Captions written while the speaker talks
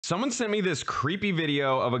Someone sent me this creepy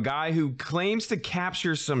video of a guy who claims to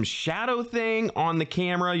capture some shadow thing on the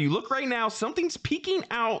camera. You look right now, something's peeking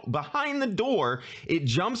out behind the door. It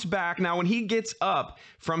jumps back. Now, when he gets up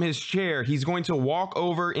from his chair, he's going to walk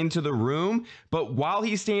over into the room. But while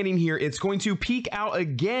he's standing here, it's going to peek out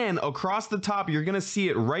again across the top. You're going to see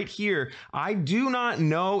it right here. I do not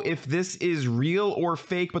know if this is real or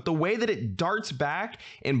fake, but the way that it darts back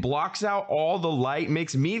and blocks out all the light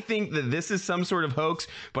makes me think that this is some sort of hoax.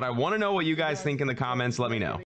 But I want to know what you guys think in the comments. Let me know.